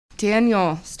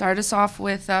Daniel, start us off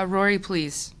with Rory,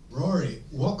 please. Rory,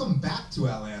 welcome back to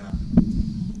Atlanta.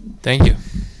 Thank you.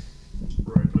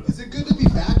 Is it good to be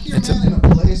back here, man, in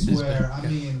a place where, I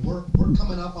mean, we're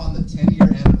coming up on the 10-year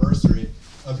anniversary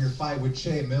of your fight with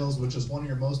Che Mills, which was one of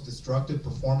your most destructive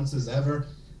performances ever.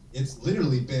 It's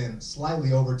literally been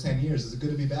slightly over 10 years. Is it good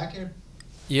to be back here?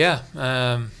 Yeah,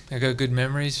 I got good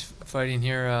memories fighting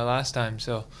here last time,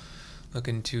 so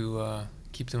looking to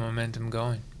keep the momentum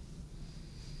going.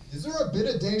 Is there a bit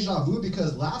of deja vu?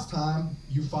 Because last time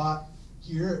you fought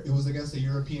here, it was against a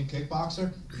European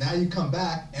kickboxer. Now you come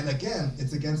back, and again,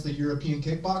 it's against a European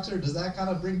kickboxer. Does that kind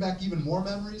of bring back even more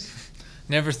memories?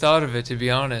 Never thought of it, to be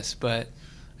honest, but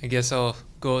I guess I'll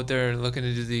go out there looking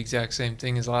to do the exact same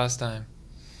thing as last time.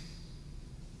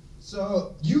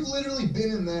 So you've literally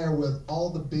been in there with all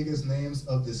the biggest names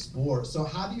of this sport. So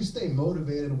how do you stay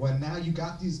motivated when now you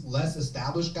got these less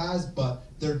established guys, but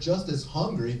they're just as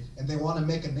hungry and they want to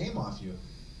make a name off you?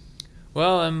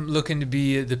 Well, I'm looking to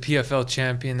be the PFL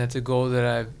champion. That's a goal that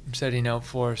I'm setting out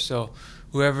for. So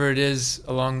whoever it is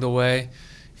along the way,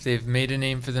 if they've made a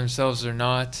name for themselves or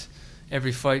not,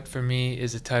 every fight for me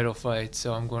is a title fight.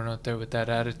 So I'm going out there with that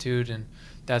attitude, and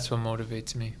that's what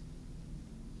motivates me.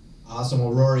 Awesome.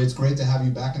 Well, Rory, it's great to have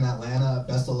you back in Atlanta.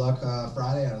 Best of luck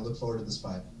Friday, and I look forward to this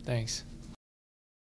fight. Thanks.